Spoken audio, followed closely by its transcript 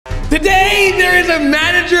Today, there is a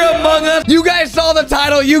manager among us. You guys saw the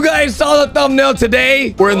title. You guys saw the thumbnail.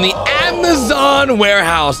 Today, we're in the Amazon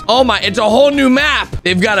warehouse. Oh my, it's a whole new map.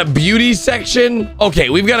 They've got a beauty section. Okay,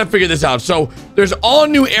 we've got to figure this out. So there's all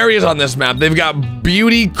new areas on this map. They've got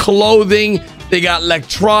beauty, clothing. They got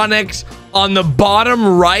electronics. On the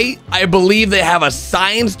bottom right, I believe they have a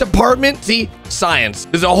science department. See, science.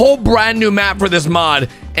 There's a whole brand new map for this mod,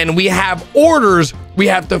 and we have orders we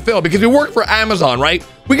have to fill because we work for Amazon, right?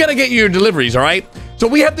 We got to get you your deliveries, all right? So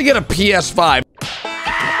we have to get a PS5.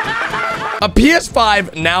 A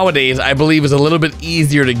PS5 nowadays, I believe, is a little bit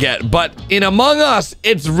easier to get, but in Among Us,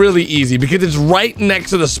 it's really easy because it's right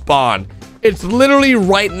next to the spawn. It's literally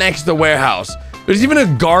right next to the warehouse. There's even a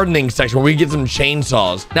gardening section where we get some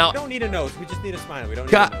chainsaws. Now, we don't need a nose. We just need a smile. We don't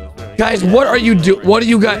need a nose. Guys, what are you doing? What are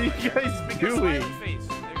you guys? What are you guys doing?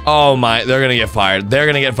 Oh my, they're gonna get fired. They're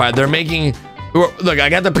gonna get fired. They're making, look, I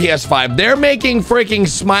got the PS5. They're making freaking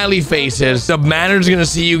smiley faces. The manager's gonna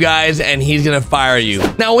see you guys and he's gonna fire you.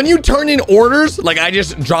 Now, when you turn in orders, like I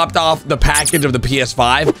just dropped off the package of the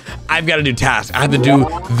PS5, I've got to do tasks. I have to do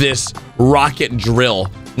this rocket drill.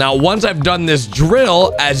 Now, once I've done this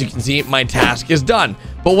drill, as you can see, my task is done.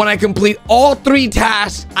 But when I complete all 3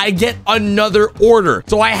 tasks, I get another order.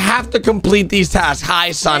 So I have to complete these tasks.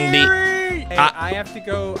 Hi, Sunday. Hey, I have to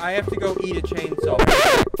go eat a chainsaw.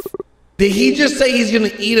 Did he just say he's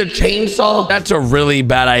gonna eat a chainsaw? That's a really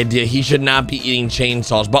bad idea. He should not be eating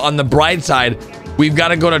chainsaws. But on the bright side, we've got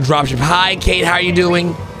to go to dropship. Hi, Kate. How are you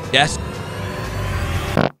doing? Yes.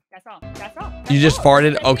 You just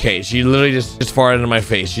farted? Okay, she literally just farted in my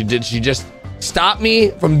face. She just stopped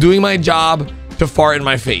me from doing my job to fart in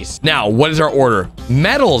my face. Now, what is our order?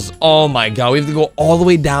 Metals. Oh my God, we have to go all the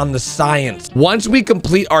way down to science. Once we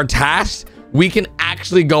complete our tasks, we can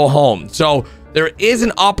actually go home. So there is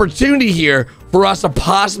an opportunity here for us to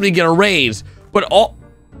possibly get a raise. But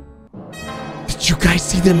did you guys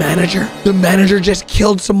see the manager? The manager just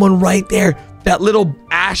killed someone right there. That little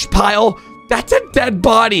ash pile, that's a dead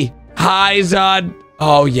body. Hi, Zod.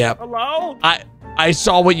 Oh, yeah. Hello? I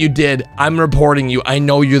saw what you did. I'm reporting you. I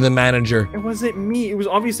know you're the manager. It wasn't me. It was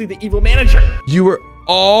obviously the evil manager. You were...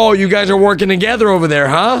 Oh, you guys are working together over there,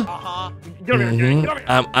 huh? Uh-huh.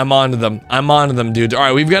 I'm on to them. I'm on to them, dude. All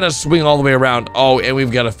right, we've got to swing all the way around. Oh, and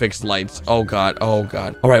we've got to fix lights. Oh, God. Oh,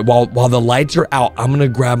 God. All right, while the lights are out, I'm going to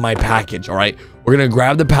grab my package, all right? We're going to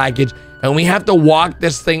grab the package, and we have to walk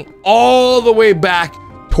this thing all the way back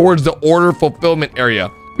towards the order fulfillment area.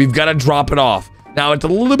 We've got to drop it off. Now, it's a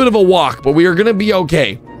little bit of a walk, but we are going to be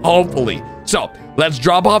okay, hopefully. So, let's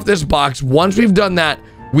drop off this box. Once we've done that,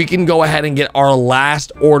 we can go ahead and get our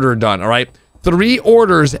last order done, all right? 3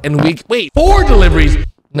 orders and wait, 4 deliveries.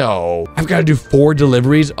 No, I've got to do 4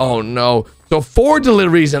 deliveries. Oh, no. So, 4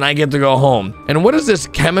 deliveries and I get to go home. And what is this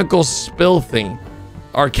chemical spill thing?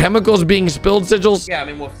 Are chemicals being spilled, Sigils? Yeah, I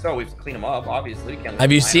mean, well, so we've cleaned them up, obviously.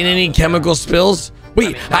 Have you seen any chemical spills?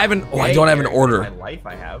 Wait, I haven't. Oh, I don't have an order. My life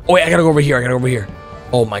I have. Oh, wait, I gotta go over here. I gotta go over here.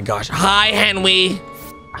 Oh my gosh. Hi, Henry.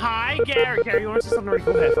 Hi, Gary. Gary, you want to say something?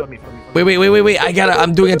 Go ahead. Follow me. Wait.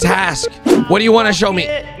 I'm doing a task. What do you want to show me?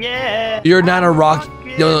 Yeah. You're not a rocket.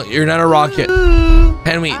 No, you're not a rocket.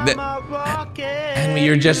 Henry, Henry,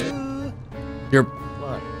 you're.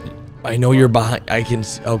 I know you're behind. I can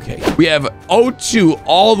see. Okay. We have O2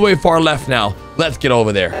 all the way far left now. Let's get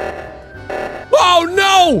over there. Oh,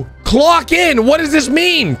 no. Clock in. What does this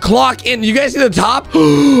mean? Clock in. You guys see the top?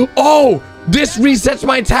 Oh, this resets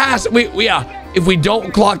my task. Yeah. If we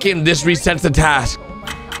don't clock in, this resets the task.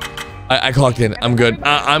 I clocked in. I'm good.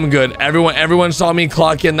 I'm good. Everyone saw me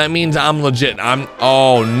clock in. That means I'm legit.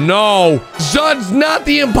 Oh, no. Zud's not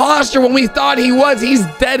the imposter when we thought he was. He's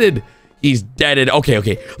deaded. He's deaded.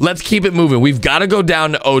 Okay. Let's keep it moving. We've got to go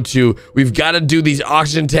down to O2. We've got to do these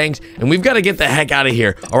oxygen tanks, and we've got to get the heck out of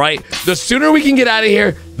here. All right? The sooner we can get out of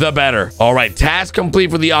here, the better. All right. Task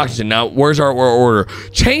complete for the oxygen. Now, where's our order?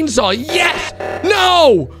 Chainsaw. Yes!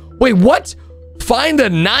 No! Wait, what? Find a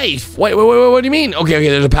knife. Wait. What do you mean? Okay.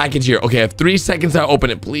 There's a package here. Okay, I have 3 seconds to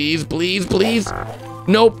open it. Please.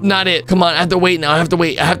 Nope, not it. Come on. I have to wait now. I have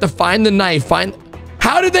to find the knife.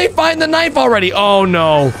 How did they find the knife already? Oh,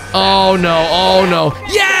 no.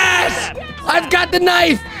 Yes! I've got the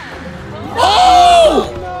knife.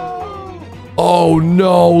 Oh,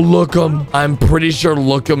 no. Lookum. I'm pretty sure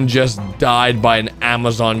Lookum just died by an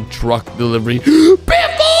Amazon truck delivery.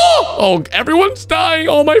 Biffle! Oh, everyone's dying.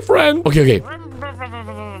 All my friends. Okay.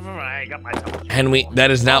 Henry, that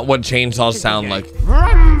is not what chainsaws sound like.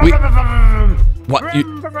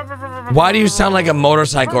 Why do you sound like a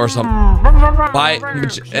motorcycle or something? Why? You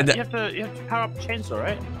have to power up the chainsaw,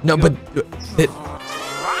 right? No, but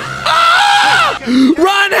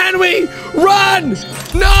Run, Henry! Run!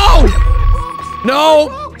 No!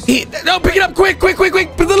 No! No, pick it up quick, quick, quick,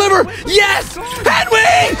 quick! Deliver! Yes!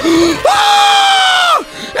 Henry! Ah!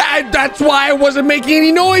 And that's why I wasn't making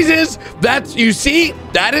any noises. You see,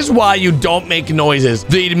 that is why you don't make noises.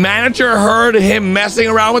 The manager heard him messing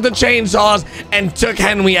around with the chainsaws and took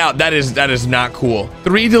Henry out. That is not cool.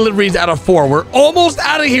 3 deliveries out of 4. We're almost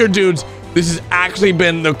out of here, dudes. This has actually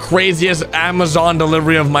been the craziest Amazon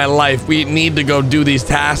delivery of my life. We need to go do these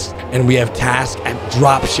tasks, and we have tasks at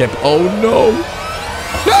dropship. Oh no.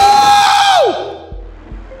 No!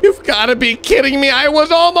 You've got to be kidding me. I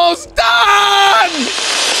was almost done.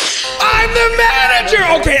 I'm the manager.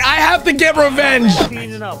 Okay, I have to get revenge.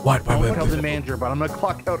 What? I'm the manager, but I'm gonna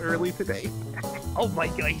clock out early today. Oh my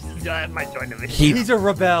god, my joint of it. He's a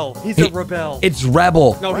rebel. He's a rebel. It's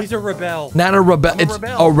rebel. No, he's a rebel. Not a rebel. It's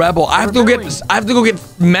a rebel. I have to go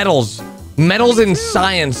get medals. Medals in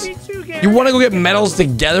science. You want to go get medals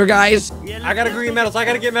together, guys? I gotta green medals. I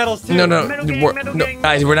gotta get medals too. No,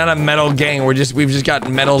 guys, we're not a medal gang. We've just got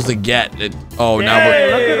medals to get. Now look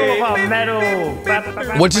at all our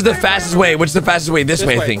medals. Which is the fastest way? Which is the fastest way? This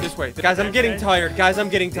way, I think. This way. Guys, I'm getting tired. Guys, I'm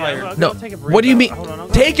getting tired. No. What do you mean?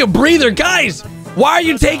 Take a breather, guys. Why are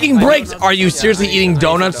you taking breaks? Are you seriously eating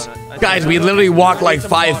donuts? Guys, we literally walk like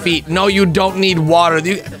 5 feet. No, you don't need water.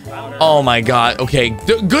 Oh my god. Okay.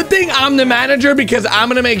 Good thing I'm the manager because I'm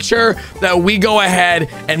going to make sure that we go ahead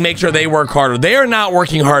and make sure they work harder. They are not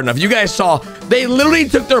working hard enough. You guys saw, they literally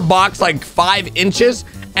took their box like 5 inches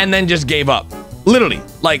and then just gave up. Literally.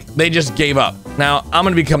 Like, they just gave up. Now, I'm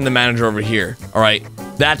going to become the manager over here. All right.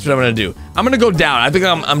 That's what I'm going to do. I'm going to go down. I think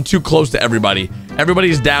I'm too close to everybody.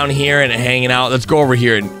 Everybody's down here and hanging out. Let's go over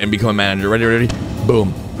here and become a manager. Ready?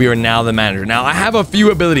 Boom. We are now the manager. Now, I have a few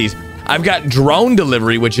abilities. I've got drone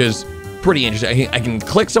delivery, which is pretty interesting. I can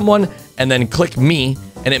click someone and then click me,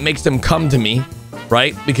 and it makes them come to me,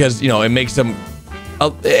 right? Because, you know, it makes them...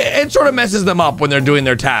 it sort of messes them up when they're doing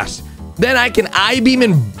their tasks. Then I can I-beam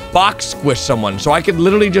and box squish someone. So I could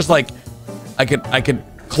literally just, like... I could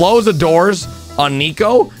close the doors on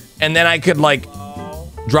Nico, and then I could, like,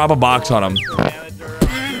 drop a box on him.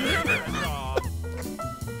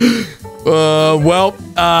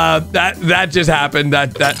 That just happened.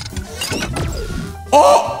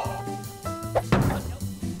 Oh!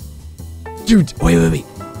 Dude, wait.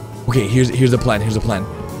 Okay, here's the plan.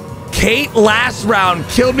 Kate last round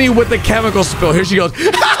killed me with the chemical spill. Here she goes.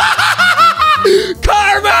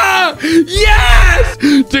 Karma! Yes!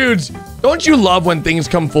 Dudes, don't you love when things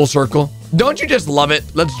come full circle? Don't you just love it?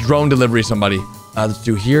 Let's drone delivery somebody. Let's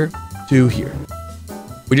do here to here.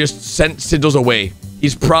 We just sent Sigils away.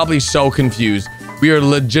 He's probably so confused. We are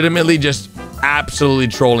legitimately just absolutely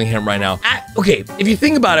trolling him right now. Okay, if you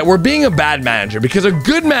think about it, we're being a bad manager because a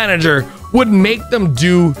good manager would make them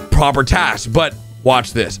do proper tasks. But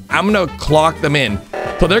watch this. I'm going to clock them in.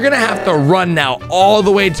 So they're going to have to run now all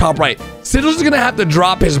the way top right. Sigils is going to have to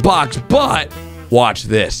drop his box, but watch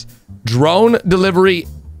this. Drone delivery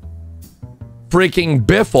freaking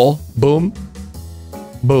Biffle. Boom.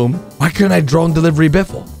 Boom. Why couldn't I drone delivery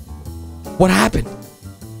Biffle? What happened?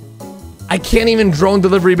 I can't even drone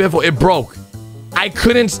delivery Biffle. It broke. I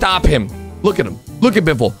couldn't stop him. Look at him. Look at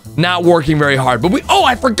Biffle. Not working very hard. But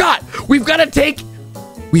I forgot. We've got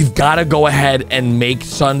to go ahead and make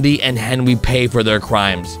Sunday and Henry pay for their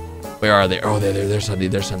crimes. Where are they? Oh, they're Sunday.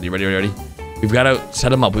 They're Sunday. Ready? We've got to set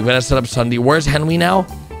them up. We've got to set up Sunday. Where's Henry now?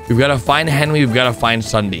 We've got to find Henry. We've got to find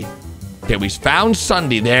Sunday. Okay, we found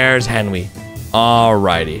Sunday. There's Henry.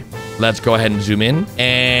 Alrighty. Let's go ahead and zoom in.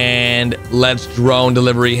 And let's drone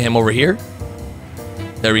delivery him over here.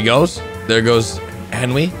 There he goes. There goes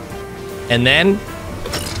Henry. And then...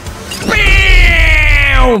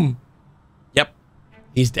 BAM! Yep.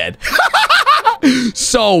 He's dead.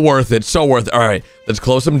 So worth it. So worth it. All right. Let's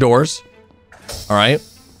close some doors. All right.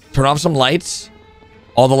 Turn off some lights.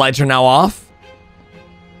 All the lights are now off.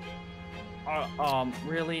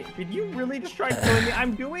 Really? Did you really just try killing me?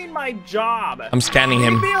 I'm doing my job. I'm scanning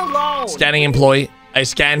him. Leave me alone. Scanning employee. I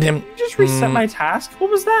scanned him. You just reset my task? What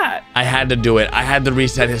was that? I had to do it. I had to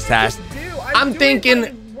reset his task. I'm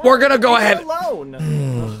thinking we're going to go ahead.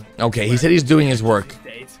 Okay, he said he's doing his work.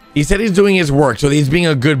 He said he's doing his work, so he's being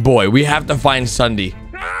a good boy. We have to find Sunday.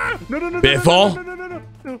 No. Biffle?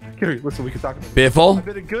 No. Gary, listen, we can talk about it. Biffle? I've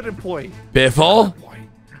been a good employee. Biffle?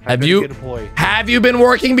 Have you been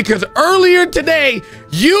working? Because earlier today,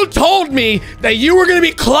 you told me that you were going to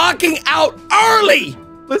be clocking out early.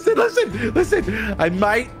 Listen. I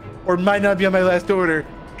might or might not be on my last order,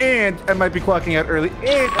 and I might be clocking out early.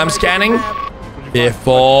 And I'm scanning.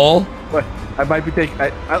 Biffle. What? I might be taking.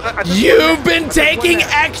 You've been taking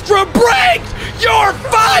extra breaks! You're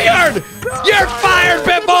fired! You're fired,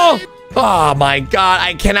 Biffle! Oh my god,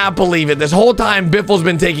 I cannot believe it. This whole time, Biffle's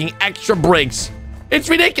been taking extra breaks. It's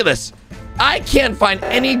ridiculous. I can't find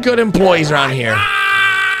any good employees around here.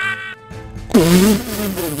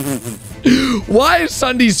 Why is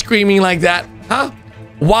Sunday screaming like that? Huh?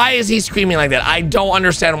 Why is he screaming like that? I don't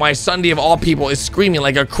understand why Sunday, of all people, is screaming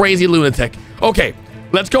like a crazy lunatic. Okay,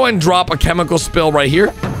 let's go and drop a chemical spill right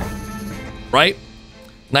here. Right?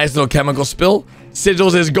 Nice little chemical spill.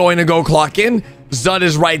 Sigils is going to go clock in. Zud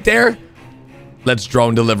is right there. Let's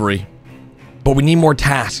drone delivery. But we need more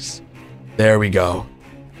tasks. There we go.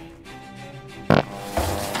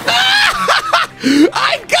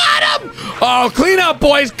 I got him! Oh, clean up,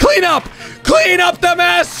 boys. Clean up. Clean up the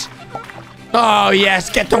mess. Oh, yes.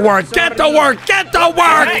 Get to work. Get to work. Get to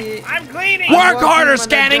work. Hey, I'm cleaning. Work harder.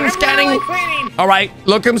 Scanning. Scanning. I'm cleaning. All right.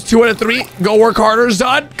 Lookums, 2 out of 3. Go work harder.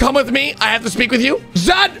 Zud, come with me. I have to speak with you.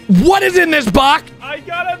 Zud, what is in this box? I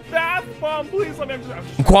got a bath bomb. Please let me.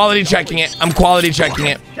 I'm quality checking it. I'm quality checking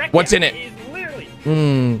it. What's in it? It's literally.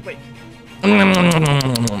 Wait.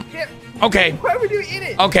 Okay. Why would you eat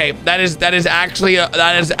it? Okay, that is actually a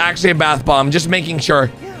a bath bomb. Just making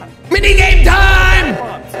sure. Yeah. Mini game time!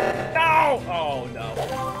 No! Oh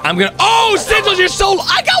no! I'm gonna. Oh, Sigils, you're so.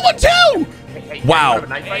 I got one too. Hey, Wow.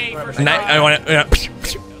 I want to.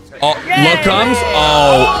 Oh, Lookums.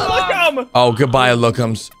 Oh. Look 'em! Oh, goodbye,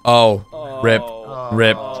 Lookums. Oh, rip,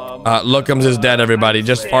 rip. Lookums is dead. Everybody,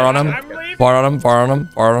 just fart on him. Fart on him. Fart on him.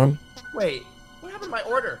 Fart on him. Wait, what happened to my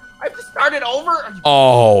order? I have to start it over?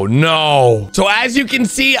 Oh, no. So as you can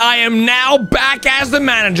see, I am now back as the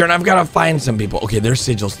manager, and I've got to find some people. Okay, there's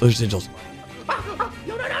Sigils. There's Sigils.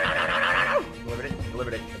 No.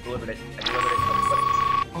 Delivered it.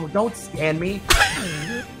 Oh, don't scan me.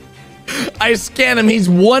 I scan him. He's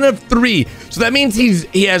 1 of 3. So that means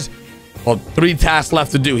he has, well, 3 tasks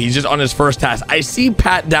left to do. He's just on his first task. I see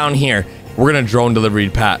Pat down here. We're going to drone delivery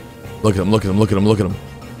Pat. Look at him. Look at him. Look at him. Look at him.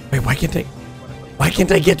 Wait, why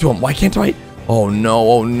can't I get to him? Why can't I? Oh,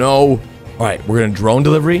 no. Oh, no. All right, we're going to drone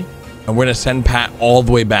delivery, and we're going to send Pat all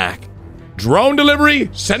the way back. Drone delivery,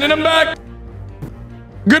 sending him back.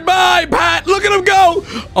 Goodbye, Pat. Look at him go.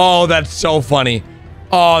 Oh, that's so funny.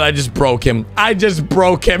 Oh, that just broke him. I just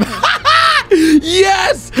broke him.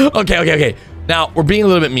 Yes. Okay. Now, we're being a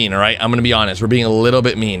little bit mean, all right? I'm going to be honest. We're being a little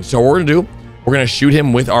bit mean. So what we're going to do, we're going to shoot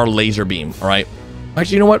him with our laser beam, all right?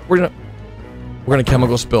 Actually, you know what? We're going to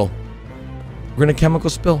chemical spill. We're going to chemical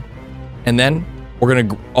spill. And then we're going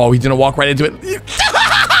to... Oh, he's going to walk right into it.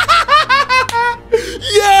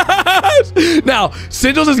 Yes! Now,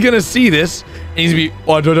 Sigils is going to see this. And he's going to be...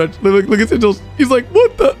 Oh, look at Sigils. He's like,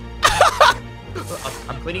 what the...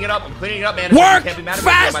 I'm cleaning it up, man. Work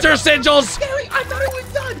faster, Sigils! I thought it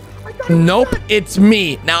was done. Nope, it's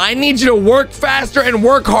me. Now, I need you to work faster and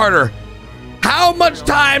work harder. How much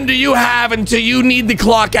time do you have until you need to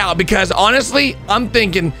clock out? Because honestly, I'm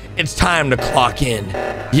thinking it's time to clock in.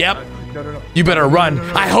 Yep. No. You better run.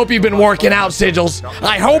 I hope you've been working out, Sigils.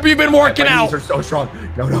 I hope you've been working out. My knees are so strong.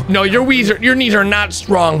 No. No, your knees are not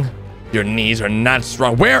strong. Your knees are not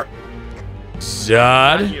strong. Where?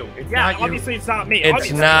 Zud. Yeah, obviously it's not me.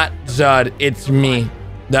 It's not Zud. It's me.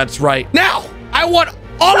 That's right. Now, I want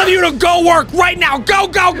all of you to go work right now. Go.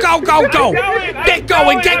 Get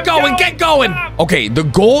going. Okay, the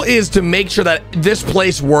goal is to make sure that this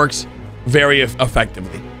place works very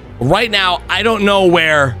effectively. Right now, I don't know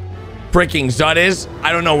where freaking Zud is.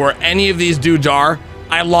 I don't know where any of these dudes are.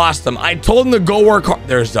 I lost them. I told them to go work hard.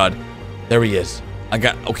 There's Zud. There he is.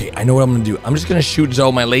 Okay, I know what I'm gonna do. I'm just gonna shoot Zud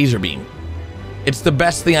with my laser beam. It's the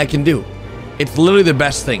best thing I can do. It's literally the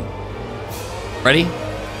best thing. Ready?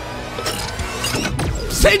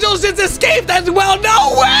 Sigils just escaped as well.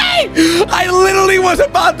 No way! I literally was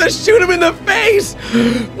about to shoot him in the face.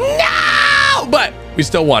 No! But we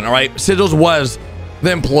still won, all right? Sigils was the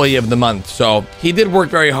employee of the month, so he did work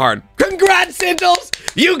very hard. Congrats, Sigils!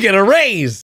 You get a raise.